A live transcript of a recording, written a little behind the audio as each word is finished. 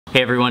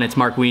Hey everyone, it's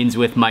Mark Wiens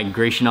with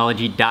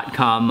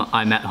migrationology.com.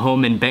 I'm at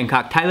home in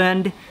Bangkok,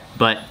 Thailand,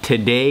 but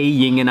today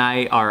Ying and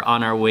I are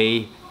on our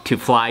way to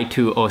fly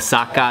to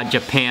Osaka,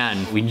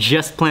 Japan. We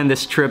just planned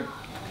this trip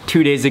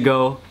 2 days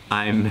ago.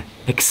 I'm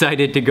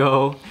excited to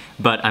go,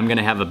 but I'm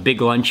gonna have a big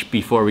lunch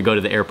before we go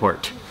to the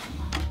airport.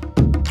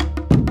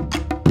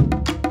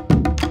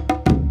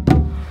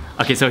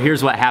 Okay, so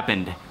here's what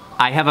happened.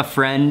 I have a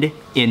friend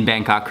in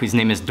Bangkok whose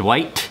name is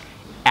Dwight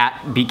at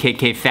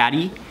BKK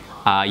Fatty.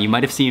 You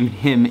might have seen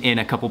him in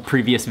a couple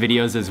previous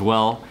videos as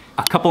well.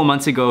 A couple of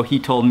months ago, he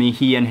told me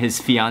he and his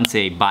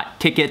fiance bought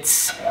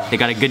tickets. They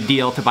got a good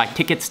deal to buy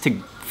tickets to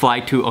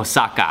fly to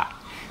Osaka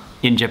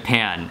in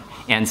Japan.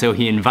 And so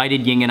he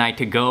invited Ying and I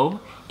to go.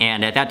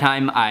 And at that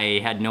time,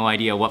 I had no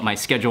idea what my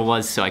schedule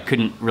was, so I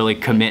couldn't really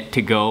commit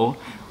to go,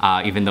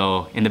 even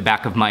though in the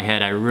back of my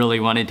head, I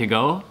really wanted to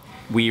go.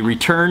 We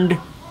returned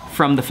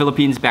from the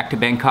Philippines back to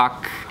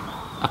Bangkok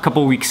a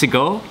couple weeks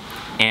ago,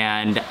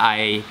 and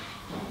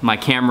my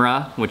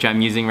camera, which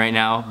I'm using right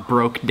now,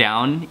 broke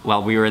down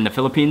while we were in the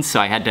Philippines, so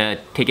I had to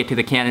take it to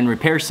the Canon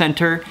Repair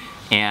Center,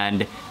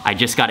 and I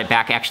just got it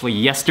back actually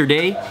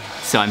yesterday,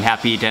 so I'm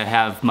happy to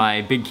have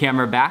my big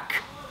camera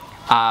back.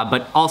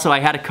 But also I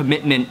had a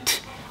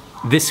commitment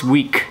this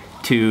week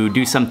to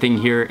do something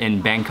here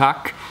in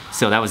Bangkok,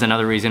 so that was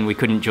another reason we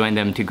couldn't join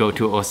them to go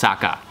to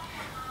Osaka.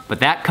 But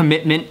that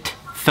commitment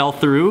fell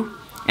through,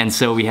 and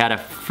so we had a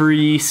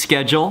free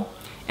schedule.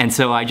 And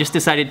so I just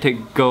decided to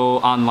go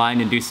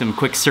online and do some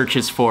quick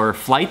searches for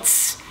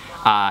flights,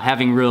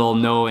 having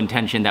no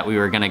intention that we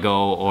were gonna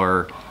go,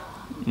 or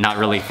not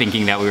really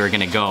thinking that we were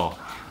gonna go.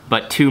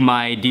 But to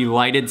my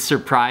delighted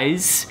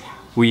surprise,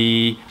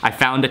 I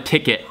found a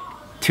ticket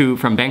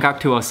from Bangkok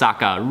to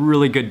Osaka, a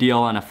really good deal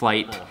on a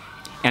flight.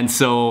 And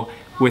so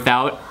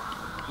without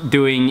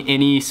doing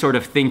any sort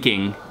of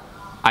thinking,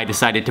 I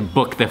decided to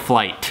book the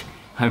flight.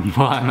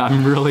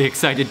 I'm really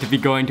excited to be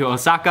going to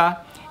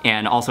Osaka.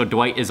 And also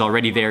Dwight is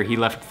already there. He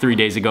left 3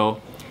 days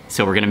ago.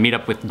 So we're gonna meet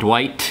up with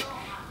Dwight,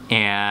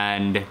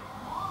 and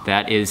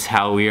that is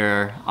how we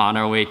are on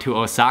our way to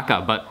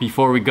Osaka. But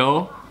before we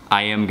go,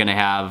 I am gonna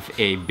have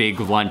a big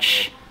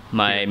lunch.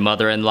 My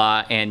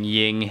mother-in-law and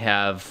Ying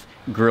have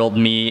grilled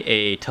me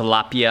a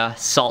tilapia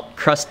salt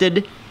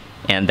crusted,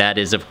 and that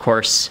is of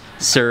course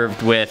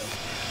served with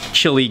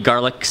chili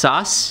garlic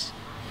sauce.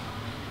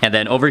 And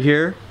then over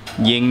here,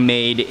 Ying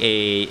made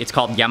it's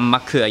called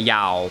yammakua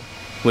yao,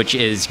 which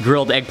is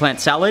grilled eggplant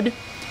salad,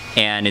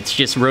 and it's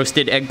just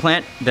roasted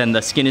eggplant, then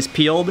the skin is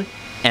peeled,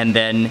 and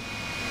then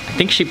I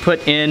think she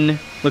put in,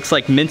 looks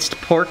like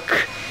minced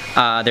pork.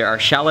 There are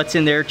shallots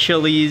in there,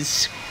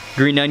 chilies,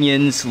 green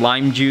onions,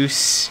 lime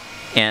juice,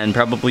 and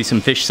probably some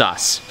fish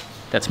sauce.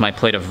 That's my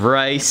plate of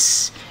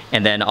rice.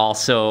 And then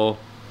also,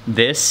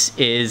 this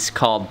is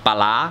called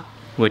pala,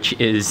 which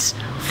is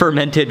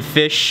fermented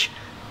fish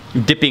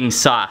dipping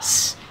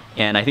sauce.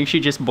 And I think she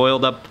just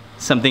boiled up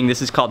something.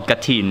 This is called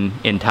katin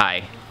in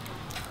Thai.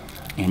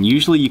 And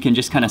usually you can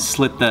just kind of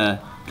slit the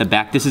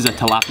back. This is a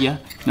tilapia.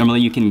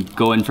 Normally you can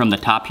go in from the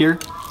top here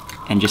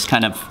and just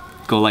kind of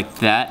go like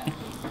that.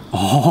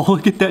 Oh,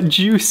 look at that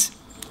juice.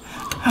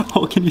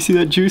 Oh, can you see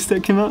that juice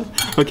that came out?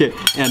 Okay,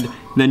 and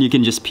then you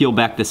can just peel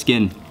back the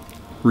skin,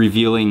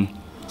 revealing,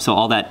 so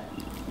all that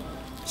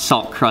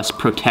salt crust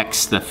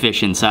protects the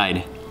fish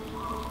inside.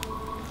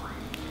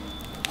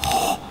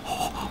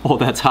 Oh,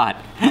 that's hot.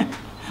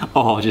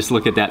 Oh, just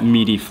look at that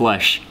meaty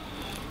flesh.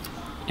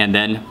 And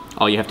then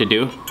all you have to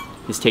do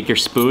is take your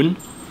spoon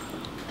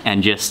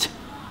and just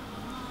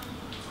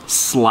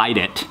slide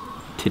it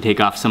to take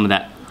off some of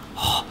that.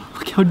 Oh,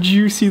 look how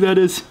juicy that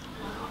is.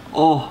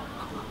 Oh.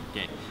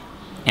 Okay.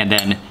 And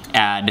then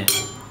add,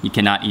 you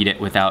cannot eat it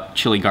without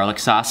chili garlic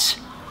sauce.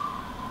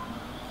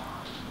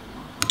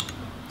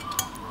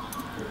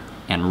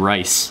 And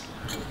rice.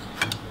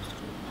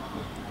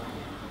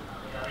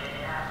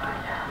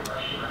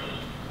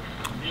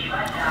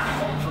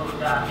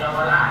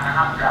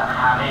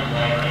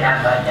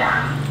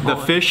 The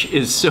fish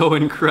is so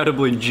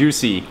incredibly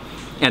juicy,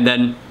 and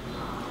then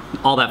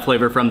all that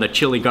flavor from the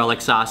chili garlic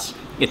sauce.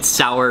 It's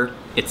sour,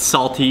 it's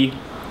salty.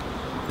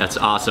 That's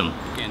awesome.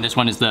 And this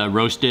one is the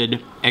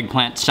roasted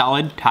eggplant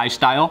salad, Thai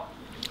style.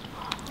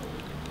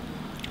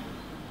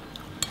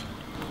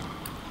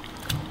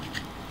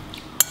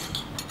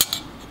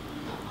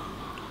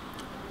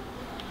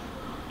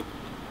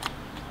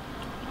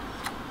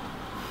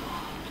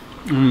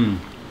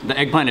 The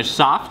eggplant is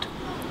soft,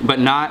 but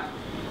not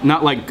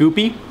like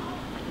goopy.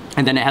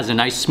 And then it has a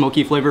nice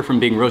smoky flavor from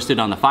being roasted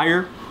on the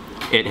fire.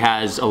 It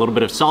has a little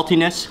bit of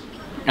saltiness,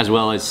 as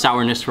well as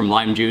sourness from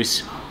lime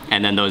juice,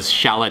 and then those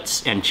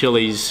shallots and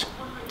chilies.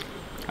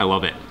 I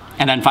love it.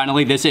 And then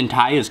finally, this in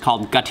Thai is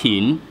called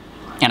katin,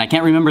 and I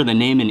can't remember the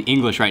name in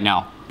English right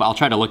now, but I'll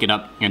try to look it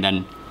up and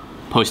then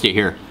post it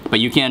here. But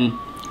you can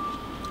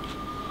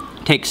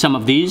take some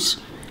of these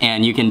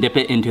and you can dip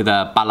it into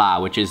the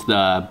pala, which is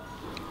the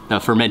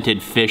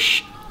fermented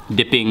fish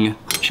dipping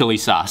chili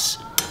sauce.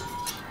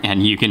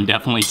 And you can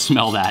definitely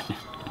smell that.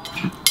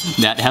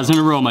 That has an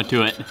aroma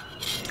to it.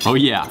 Oh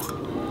yeah.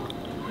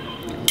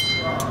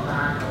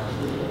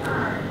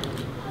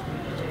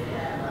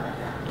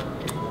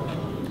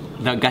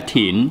 the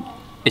gâtine.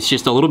 It's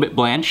just a little bit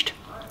blanched,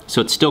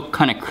 so it's still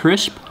kind of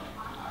crisp,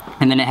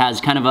 and then it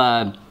has kind of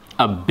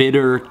a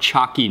bitter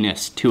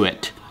chalkiness to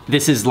it.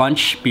 This is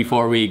lunch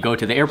before we go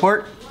to the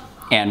airport,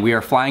 and we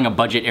are flying a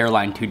budget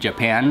airline to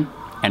Japan,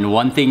 and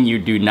one thing you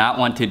do not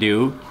want to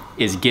do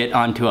is get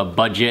onto a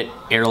budget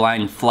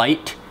airline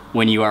flight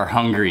when you are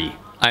hungry.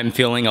 I'm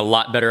feeling a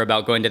lot better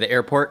about going to the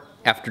airport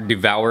after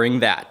devouring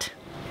that.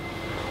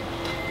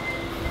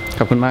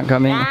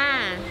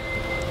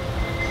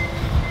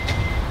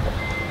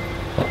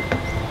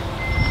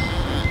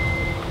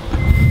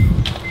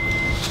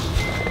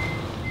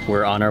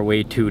 We're on our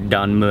way to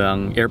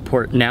Muaeng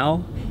Airport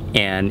now,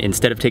 and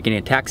instead of taking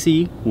a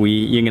taxi,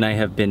 Ying and I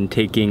have been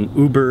taking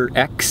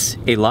UberX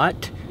a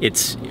lot.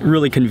 It's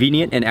really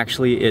convenient, and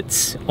actually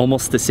it's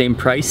almost the same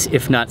price,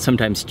 if not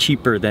sometimes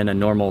cheaper than a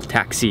normal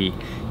taxi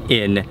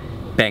in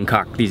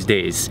Bangkok these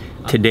days.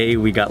 Today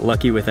we got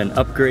lucky with an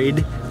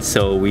upgrade,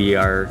 so we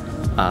are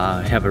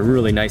have a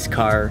really nice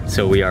car,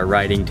 so we are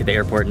riding to the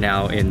airport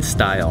now in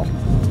style.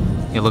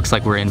 It looks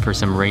like we're in for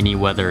some rainy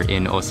weather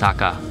in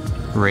Osaka.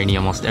 Rainy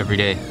almost every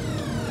day.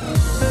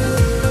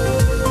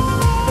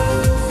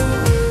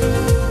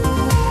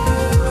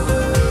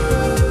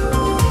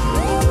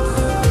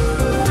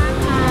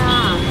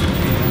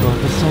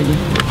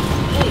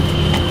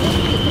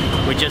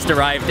 We just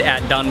arrived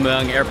at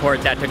Muaeng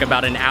Airport. That took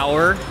about an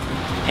hour,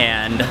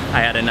 and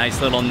I had a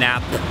nice little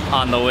nap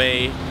on the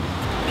way.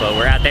 But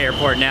we're at the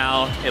airport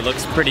now. It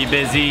looks pretty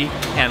busy,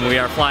 and we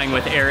are flying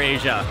with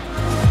AirAsia.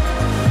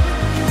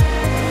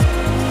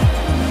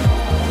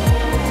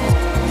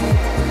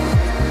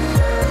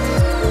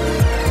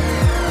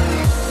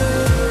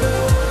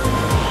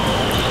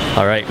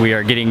 All right, we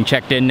are getting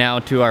checked in now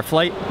to our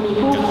flight.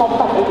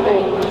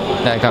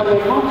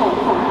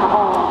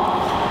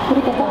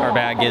 Our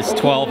bag is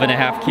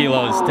 12.5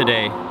 kilos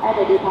today.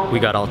 We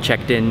got all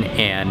checked in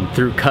and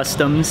through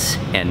customs,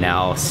 and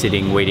now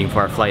sitting waiting for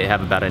our flight. I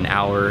have about an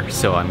hour,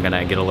 so I'm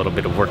gonna get a little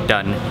bit of work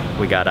done.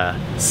 We got a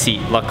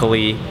seat,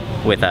 luckily,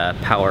 with a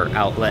power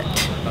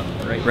outlet.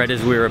 Right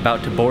as we were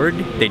about to board,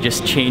 they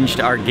just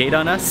changed our gate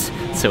on us,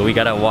 so we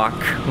gotta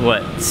walk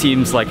what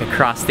seems like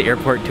across the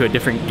airport to a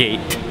different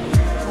gate.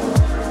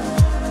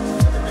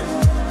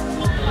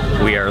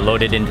 We are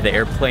loaded into the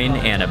airplane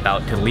and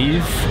about to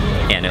leave,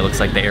 and it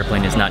looks like the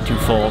airplane is not too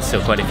full, so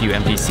quite a few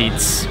empty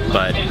seats,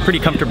 but pretty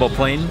comfortable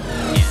plane.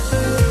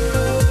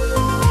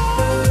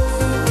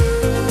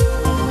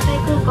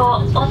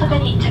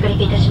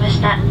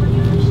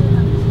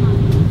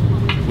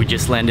 We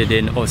just landed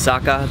in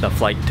Osaka. The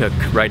flight took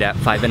right at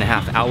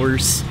 5.5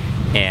 hours,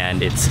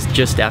 and it's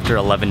just after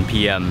 11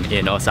 p.m.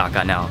 in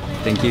Osaka now.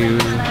 Thank you.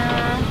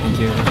 Thank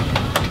you.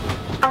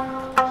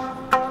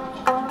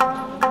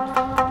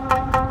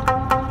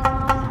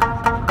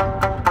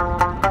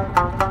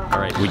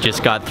 We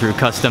just got through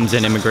customs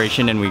and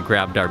immigration, and we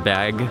grabbed our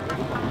bag,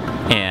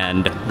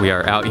 and we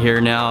are out here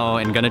now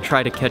and gonna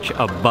try to catch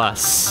a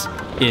bus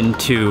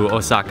into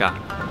Osaka.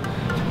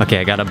 Okay,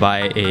 I gotta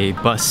buy a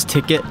bus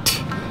ticket.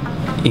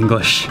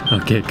 English.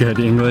 Okay, good,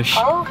 English.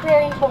 All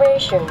fare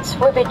informations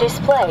will be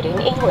displayed in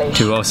English.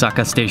 To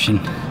Osaka Station.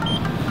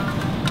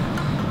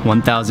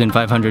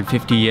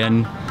 1,550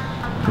 yen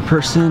per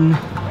person.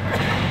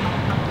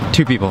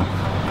 2 people.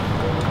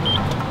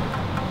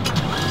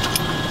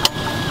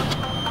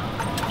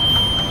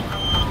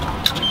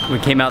 We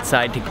came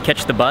outside to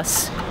catch the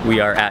bus. We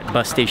are at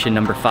bus station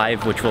number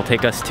 5, which will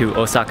take us to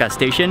Osaka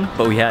Station,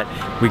 but we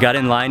got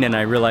in line and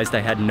I realized I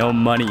had no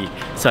money.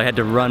 So I had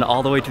to run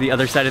all the way to the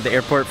other side of the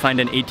airport,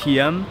 find an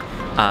ATM,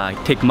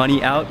 take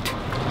money out,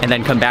 and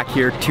then come back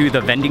here to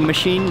the vending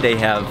machine. They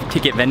have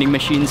ticket vending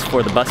machines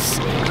for the bus,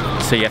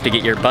 so you have to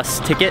get your bus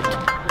ticket.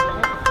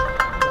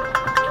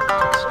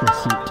 Extra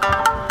seat.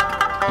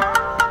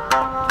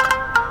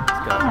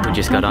 We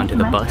just got onto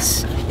the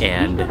bus,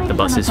 and the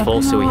bus is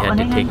full, so we had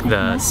to take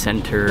the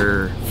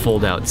center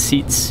fold-out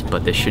seats,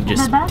 but this should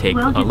just take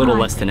a little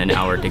less than an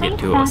hour to get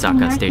to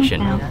Osaka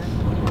Station.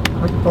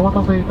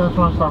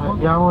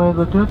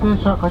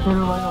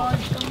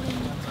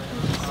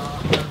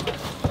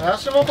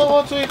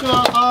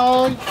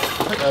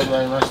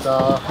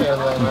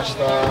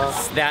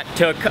 That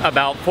took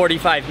about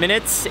 45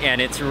 minutes,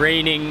 and it's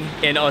raining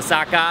in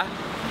Osaka.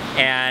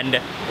 And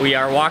we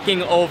are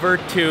walking over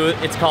to,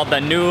 it's called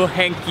the new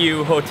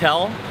Hankyu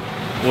Hotel,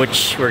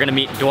 which we're gonna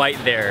meet Dwight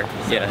there.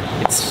 Yeah,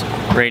 it's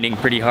raining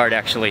pretty hard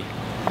actually.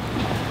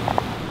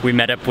 We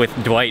met up with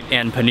Dwight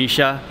and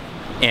Panisha,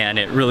 and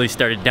it really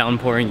started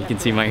downpouring. You can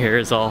see my hair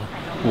is all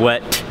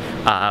wet.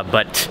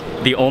 But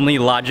the only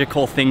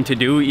logical thing to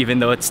do, even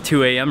though it's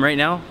 2 a.m. right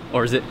now,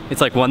 or is it? It's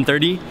like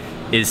 1:30,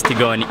 is to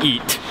go and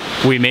eat.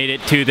 We made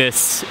it to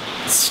this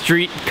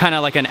street, kind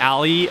of like an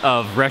alley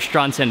of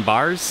restaurants and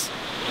bars.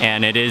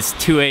 And it is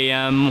 2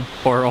 a.m.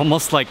 or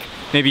almost like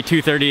maybe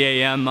 2:30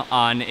 a.m.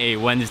 on a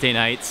Wednesday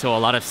night, so a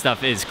lot of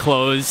stuff is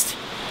closed,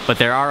 but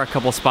there are a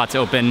couple spots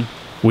open.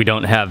 We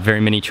don't have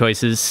very many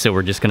choices, so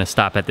we're just gonna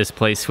stop at this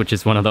place, which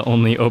is one of the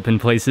only open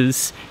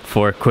places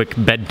for a quick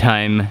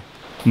bedtime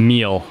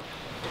meal.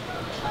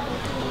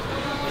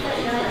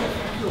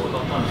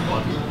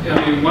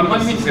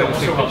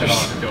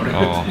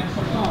 Oh.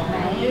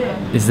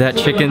 Is that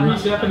chicken?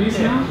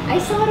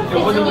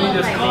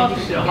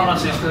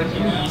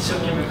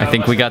 I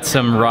think we got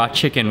some raw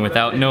chicken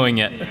without knowing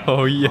it.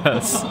 Oh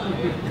yes.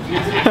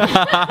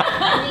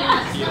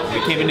 We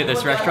came into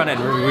this restaurant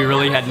and we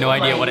really had no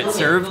idea what it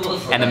served,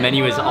 and the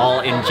menu is all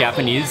in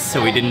Japanese,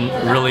 so we didn't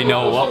really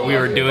know what we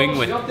were doing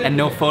with, and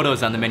no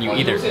photos on the menu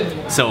either.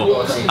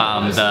 So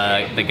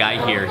the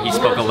guy here, he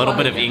spoke a little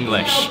bit of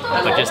English,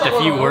 but just a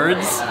few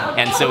words,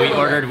 and so we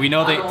ordered, we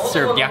know they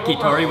served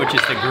yakitori, which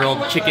is the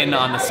grilled chicken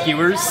on the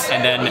skewers,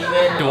 and then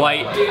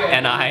Dwight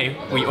and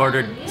we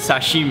ordered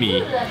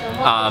sashimi,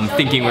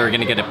 thinking we were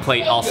gonna get a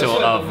plate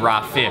also of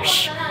raw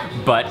fish.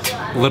 But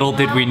little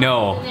did we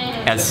know,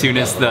 as soon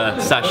as the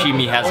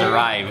sashimi has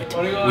arrived,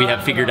 we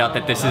have figured out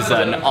that this is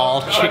an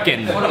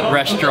all-chicken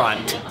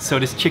restaurant. So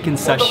it is chicken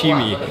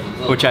sashimi,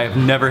 which I have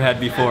never had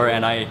before,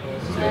 and I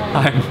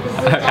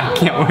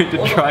can't wait to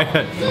try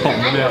it. Oh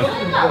man.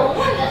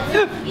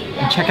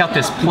 Check out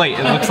this plate.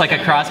 It looks like a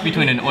cross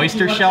between an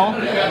oyster shell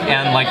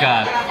and like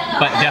a,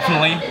 but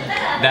definitely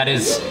that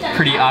is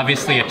pretty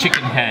obviously a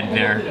chicken head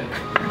there.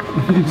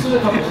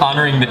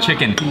 Honoring the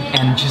chicken,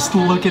 and just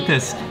look at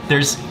this.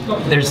 There's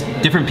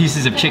different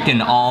pieces of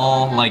chicken,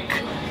 all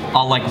like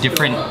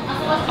different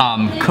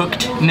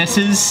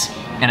cookednesses,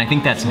 and I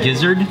think that's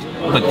gizzard.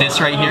 But this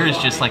right here is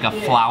just like a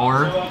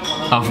flower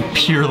of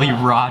purely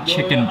raw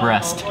chicken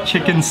breast,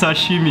 chicken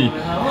sashimi.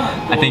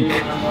 I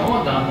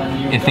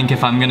think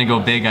if I'm gonna go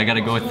big, I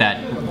gotta go with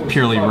that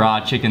purely raw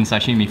chicken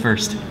sashimi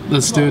first.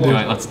 Let's do it, dude.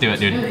 Let's do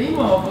it,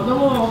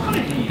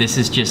 dude. This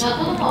is just,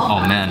 oh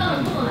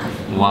man.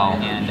 Wow,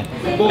 and I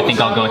think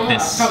I'll go with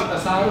this.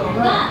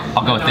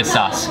 I'll go with this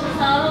sauce.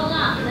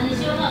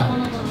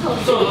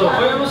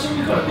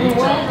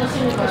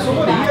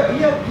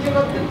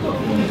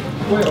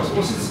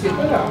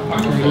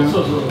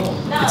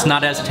 It's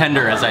not as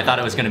tender as I thought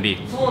it was going to be.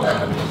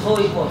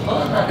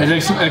 It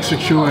makes it extra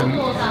chewy.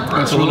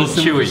 It's a little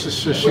chewy.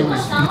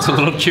 It's a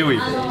little chewy.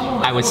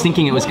 I was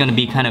thinking it was going to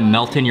be kind of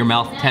melt in your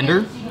mouth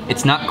tender.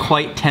 It's not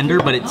quite tender,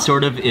 but it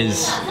sort of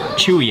is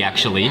chewy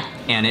actually,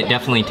 and it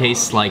definitely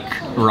tastes like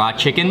raw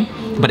chicken,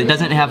 but it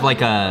doesn't have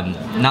like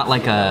not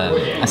like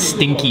a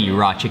stinky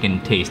raw chicken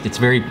taste. It's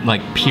very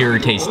like pure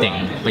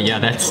tasting. But yeah,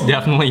 that's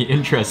definitely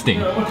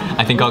interesting.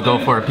 I think I'll go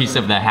for a piece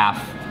of the half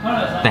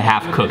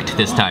cooked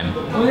this time.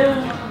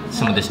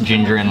 Some of this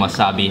ginger and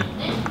wasabi,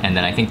 and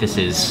then I think this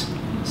is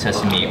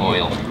sesame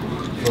oil.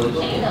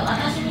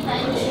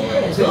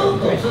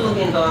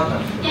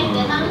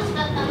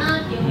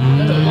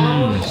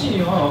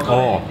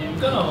 Oh,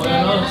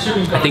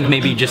 I think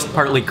maybe just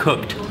partly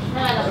cooked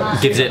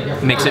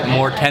makes it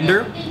more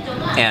tender,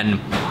 and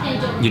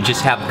you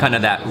just have kind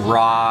of that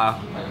raw,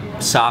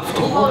 soft,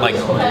 like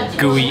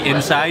gooey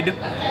inside,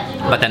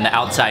 but then the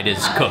outside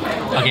is cooked.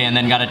 Okay, and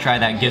then gotta try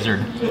that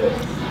gizzard.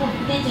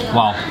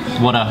 Wow,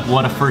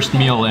 what a first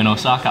meal in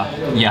Osaka.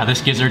 Yeah,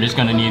 this gizzard is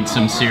gonna need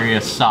some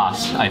serious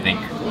sauce, I think.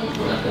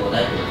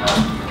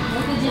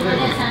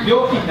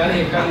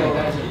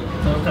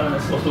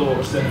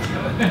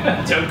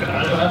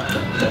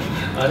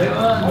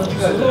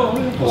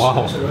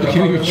 Wow, You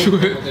can't even chew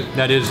it.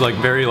 that is like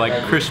very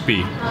like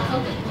crispy.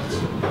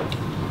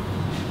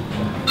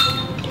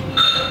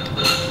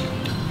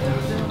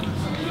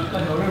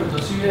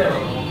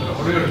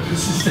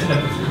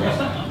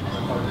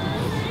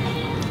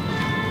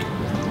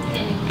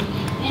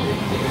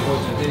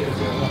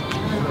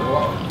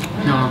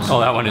 Oh,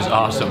 that one is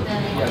awesome.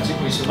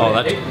 Oh,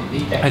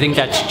 I think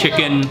that's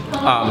chicken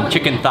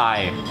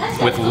thigh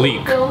with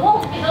leek.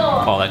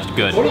 Oh, that's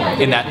good.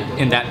 In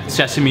that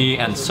sesame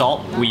and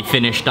salt, we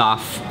finished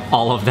off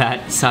all of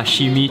that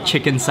sashimi,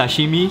 chicken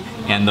sashimi,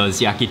 and those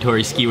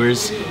yakitori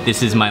skewers.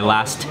 This is my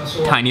last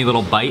tiny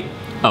little bite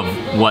of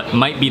what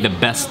might be the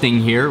best thing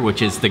here,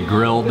 which is the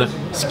grilled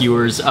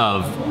skewers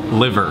of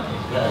liver.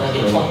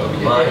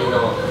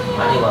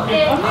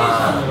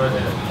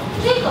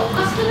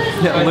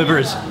 That liver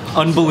is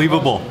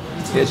unbelievable.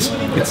 It's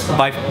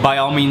by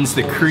all means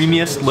the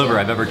creamiest liver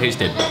I've ever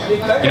tasted.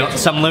 You know,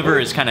 some liver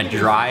is kind of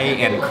dry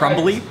and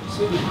crumbly.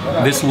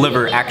 This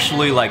liver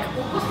actually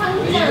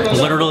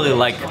literally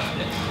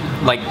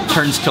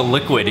turns to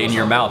liquid in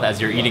your mouth as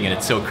you're eating it.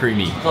 It's so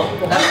creamy.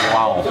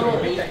 Wow.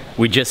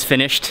 We just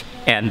finished,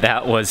 and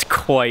that was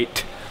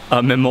quite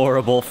a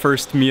memorable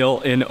first meal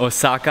in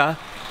Osaka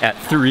at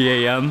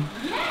 3 a.m.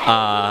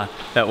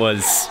 That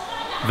was,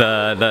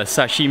 the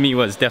sashimi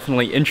was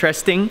definitely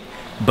interesting,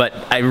 but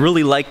I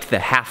really liked the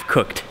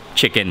half-cooked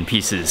chicken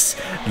pieces.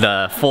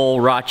 The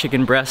full raw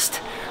chicken breast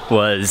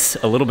was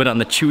a little bit on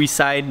the chewy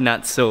side,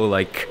 not so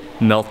like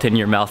melt in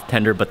your mouth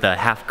tender, but the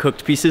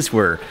half-cooked pieces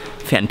were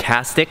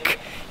fantastic,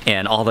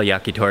 and all the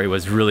yakitori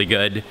was really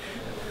good.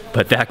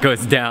 But that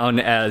goes down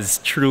as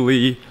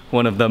truly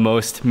one of the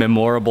most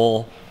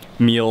memorable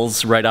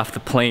meals right off the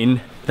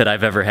plane that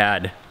I've ever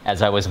had.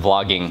 As I was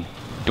vlogging,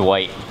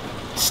 Dwight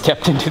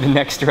stepped into the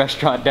next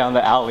restaurant down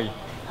the alley.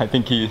 I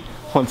think he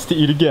wants to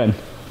eat again.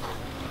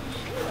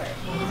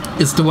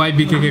 It's the white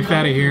BKK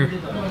fatty here.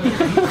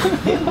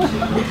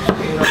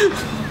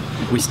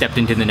 We stepped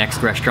into the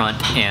next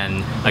restaurant,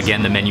 and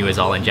again, the menu is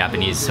all in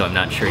Japanese, so I'm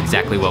not sure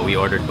exactly what we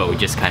ordered, but we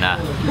just kind of...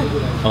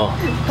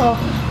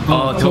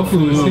 Oh,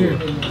 Tofu is here.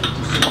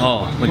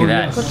 Oh, look at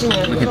that.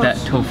 Look at that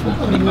tofu.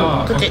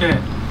 Oh, okay.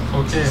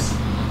 Okay.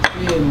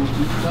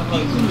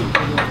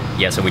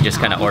 Yeah, so we just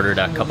kind of ordered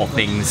a couple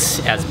things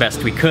as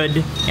best we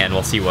could, and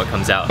we'll see what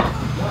comes out. Oh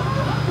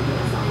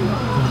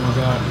my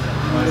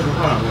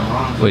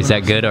god. Wait, is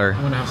that good, or?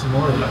 I want to have some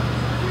more of that.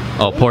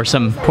 Oh, pour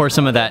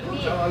some of that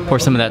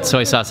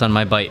soy sauce on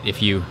my bite,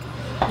 if you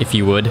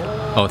would.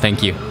 Oh,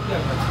 thank you.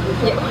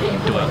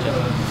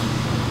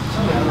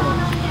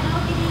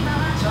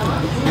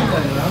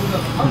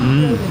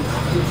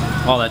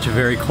 Oh, that's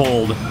very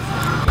cold.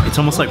 It's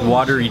almost like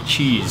watery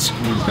cheese.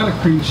 It's got a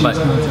cream cheese But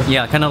on it.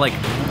 yeah, kind of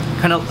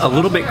a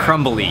little bit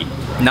crumbly.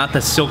 Not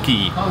the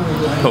silky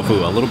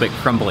tofu, a little bit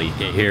crumbly.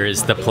 Okay, here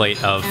is the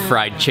plate of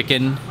fried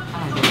chicken.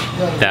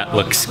 That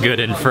looks good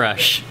and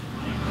fresh.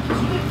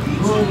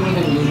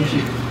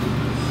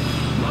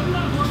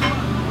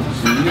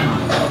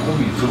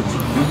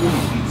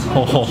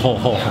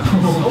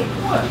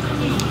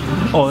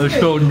 Oh, it's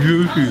so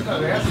juicy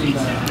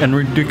and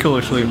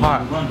ridiculously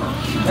hot.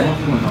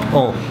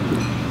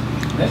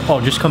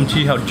 Oh, just come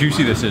see how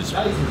juicy this is.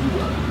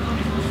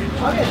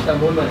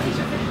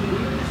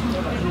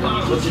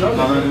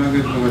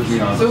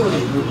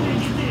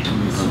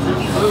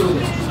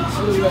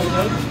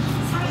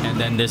 And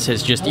then this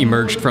has just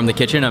emerged from the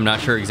kitchen. I'm not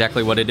sure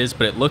exactly what it is,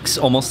 but it looks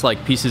almost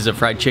like pieces of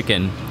fried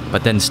chicken,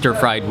 but then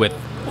stir-fried with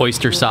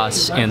oyster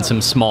sauce and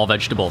some small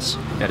vegetables.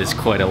 That is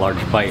quite a large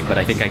bite, but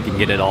I think I can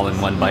get it all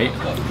in one bite.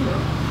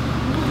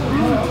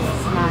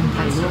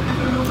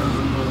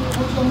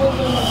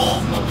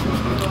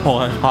 Oh,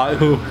 that's hot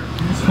too.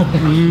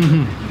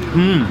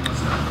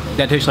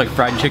 That tastes like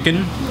fried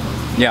chicken.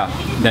 Yeah,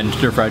 then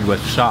stir-fried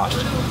with sauce.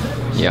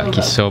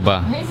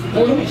 Yakisoba.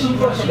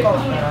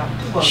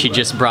 She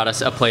just brought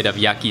us a plate of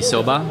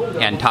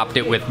yakisoba and topped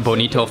it with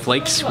bonito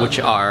flakes, which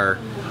are,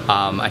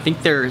 I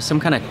think they're some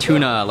kind of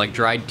tuna, like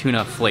dried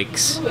tuna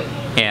flakes,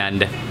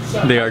 and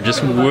they are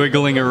just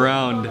wiggling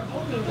around.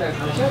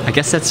 I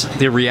guess that's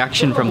the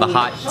reaction from the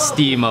hot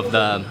steam of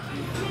the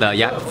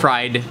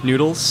fried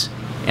noodles,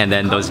 and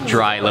then those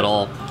dry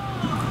little,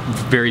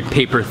 very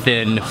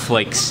paper-thin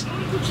flakes.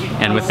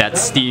 And with that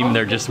steam,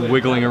 they're just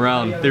wiggling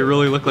around. They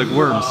really look like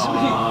worms.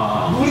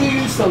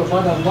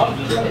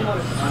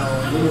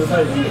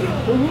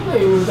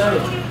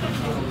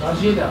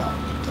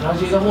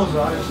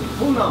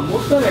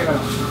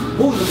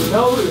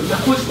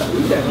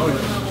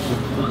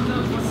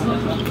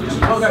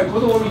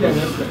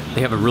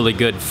 They have a really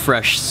good,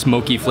 fresh,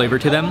 smoky flavor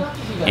to them.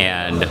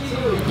 And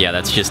yeah,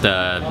 that's just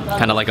a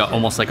kind of like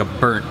almost like a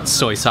burnt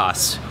soy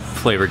sauce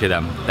flavor to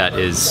them. That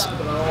is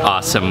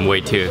awesome way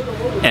to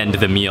end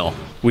the meal.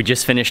 We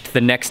just finished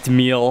the next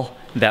meal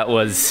that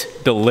was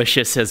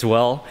delicious as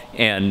well,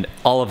 and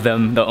all of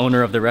them, the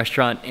owner of the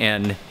restaurant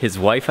and his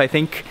wife, I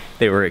think,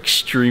 they were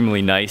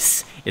extremely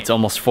nice. It's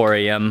almost 4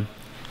 a.m.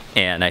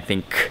 and I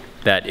think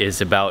that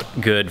is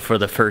about good for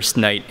the first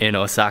night in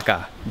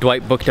Osaka.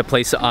 Dwight booked a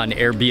place on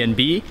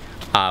Airbnb,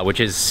 which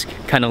is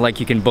kind of like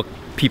you can book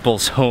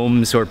people's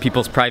homes or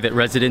people's private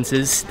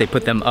residences. They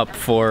put them up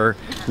for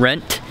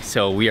rent.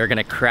 So we are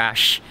gonna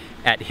crash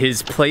at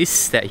his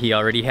place that he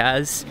already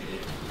has.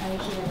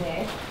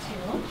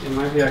 It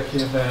might be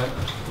IKEA bed.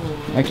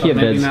 IKEA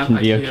beds can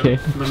be IKEA, okay.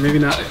 But maybe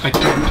not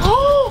IKEA.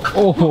 Oh,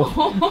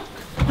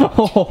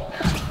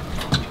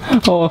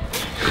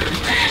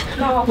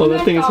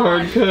 that thing is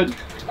hard good.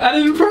 I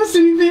didn't press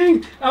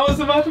anything. I was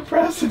about to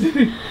press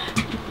it.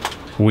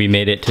 We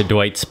made it to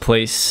Dwight's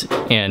place,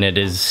 and it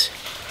is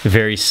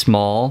very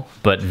small,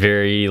 but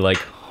very like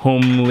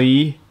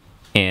homely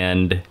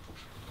and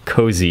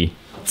cozy.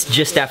 It's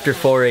just after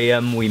 4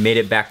 a.m. We made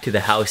it back to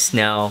the house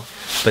now,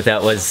 but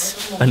that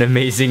was an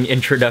amazing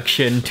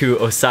introduction to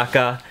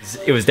Osaka.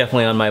 It was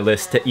definitely on my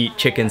list to eat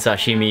chicken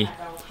sashimi,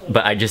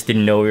 but I just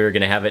didn't know we were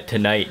gonna have it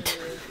tonight.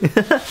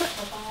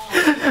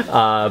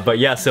 But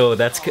yeah, so I'm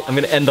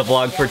gonna end the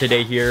vlog for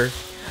today here.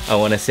 I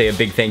want to say a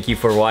big thank you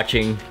for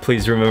watching.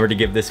 Please remember to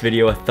give this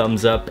video a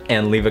thumbs up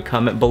and leave a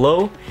comment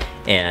below.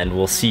 And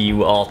we'll see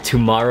you all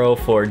tomorrow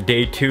for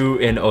day 2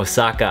 in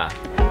Osaka.